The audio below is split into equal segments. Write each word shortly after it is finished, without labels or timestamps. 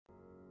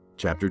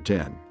Chapter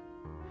 10.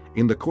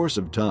 In the course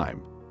of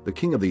time, the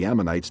king of the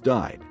Ammonites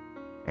died,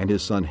 and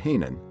his son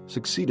Hanun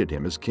succeeded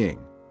him as king.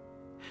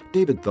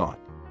 David thought,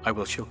 I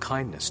will show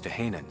kindness to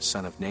Hanun,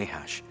 son of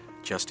Nahash,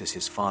 just as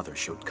his father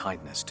showed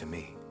kindness to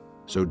me.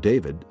 So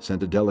David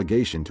sent a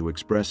delegation to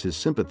express his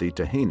sympathy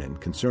to Hanun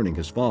concerning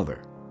his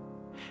father.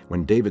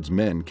 When David's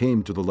men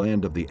came to the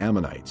land of the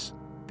Ammonites,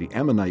 the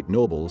Ammonite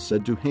nobles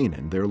said to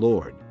Hanun their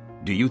lord,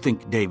 Do you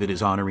think David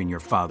is honoring your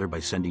father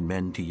by sending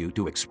men to you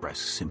to express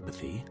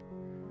sympathy?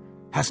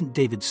 Hasn't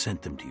David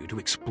sent them to you to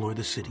explore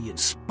the city and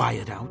spy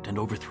it out and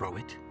overthrow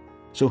it?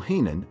 So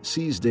Hanun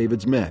seized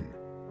David's men,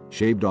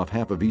 shaved off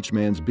half of each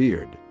man's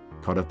beard,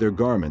 cut off their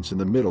garments in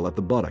the middle at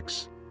the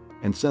buttocks,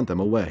 and sent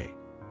them away.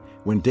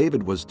 When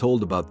David was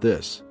told about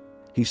this,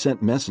 he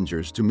sent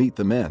messengers to meet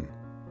the men,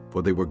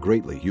 for they were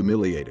greatly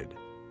humiliated.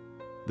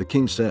 The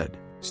king said,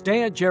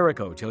 Stay at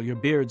Jericho till your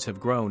beards have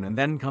grown, and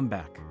then come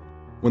back.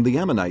 When the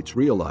Ammonites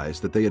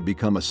realized that they had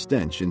become a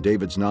stench in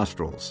David's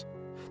nostrils,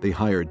 they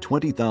hired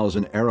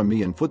 20,000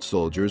 Aramean foot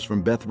soldiers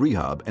from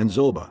Beth-rehob and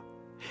Zobah,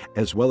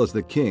 as well as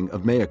the king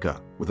of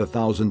Maacah with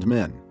 1,000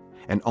 men,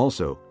 and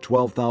also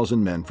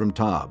 12,000 men from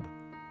Tob.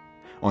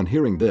 On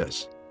hearing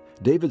this,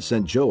 David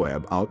sent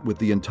Joab out with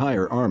the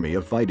entire army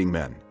of fighting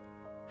men.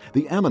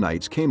 The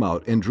Ammonites came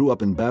out and drew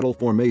up in battle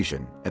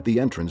formation at the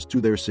entrance to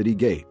their city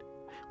gate,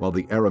 while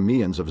the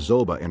Arameans of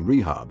Zobah and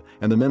Rehob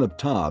and the men of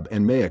Tob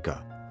and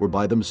Maacah were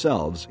by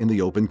themselves in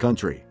the open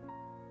country.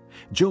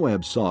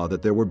 Joab saw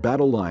that there were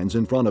battle lines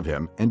in front of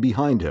him and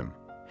behind him,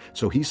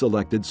 so he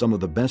selected some of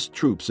the best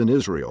troops in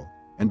Israel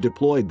and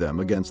deployed them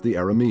against the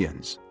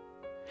Arameans.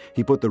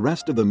 He put the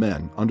rest of the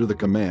men under the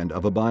command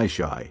of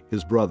Abishai,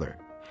 his brother,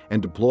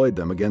 and deployed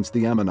them against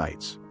the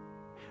Ammonites.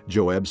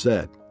 Joab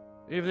said,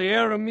 If the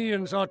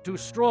Arameans are too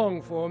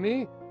strong for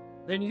me,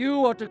 then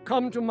you are to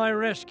come to my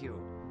rescue.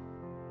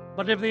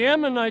 But if the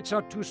Ammonites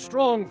are too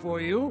strong for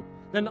you,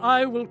 then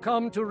I will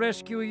come to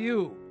rescue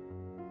you.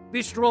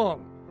 Be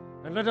strong,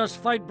 and let us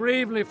fight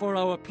bravely for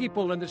our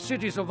people and the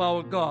cities of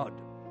our God.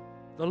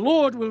 The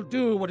Lord will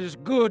do what is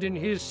good in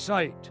his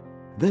sight.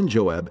 Then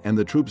Joab and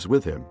the troops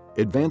with him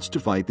advanced to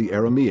fight the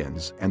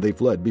Arameans, and they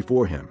fled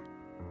before him.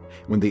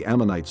 When the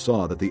Ammonites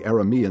saw that the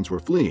Arameans were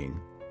fleeing,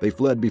 they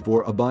fled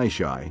before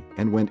Abishai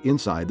and went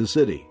inside the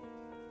city.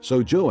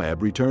 So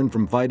Joab returned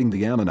from fighting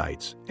the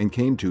Ammonites and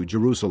came to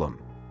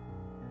Jerusalem.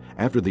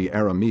 After the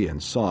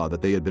Arameans saw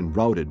that they had been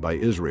routed by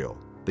Israel,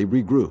 they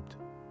regrouped.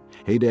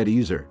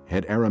 Hadadezer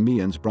had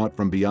Arameans brought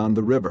from beyond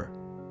the river.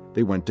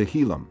 They went to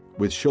Helam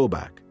with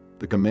Shobach,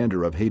 the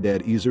commander of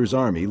Hadadezer's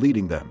army,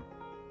 leading them.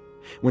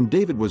 When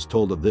David was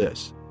told of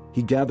this,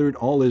 he gathered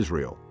all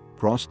Israel,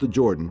 crossed the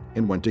Jordan,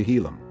 and went to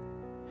Helam.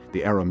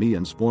 The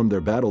Arameans formed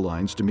their battle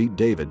lines to meet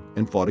David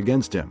and fought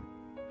against him.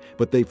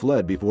 But they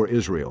fled before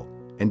Israel,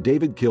 and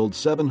David killed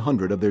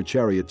 700 of their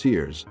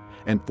charioteers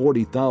and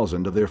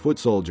 40,000 of their foot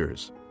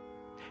soldiers.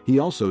 He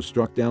also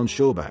struck down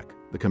Shobach,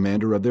 the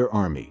commander of their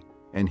army,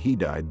 and he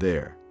died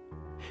there.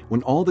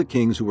 When all the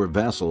kings who were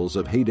vassals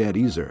of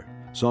Hadadezer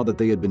saw that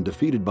they had been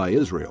defeated by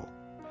Israel,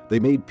 they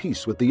made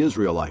peace with the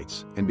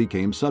Israelites and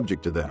became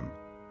subject to them.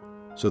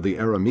 So the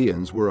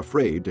Arameans were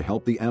afraid to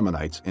help the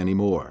Ammonites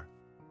anymore.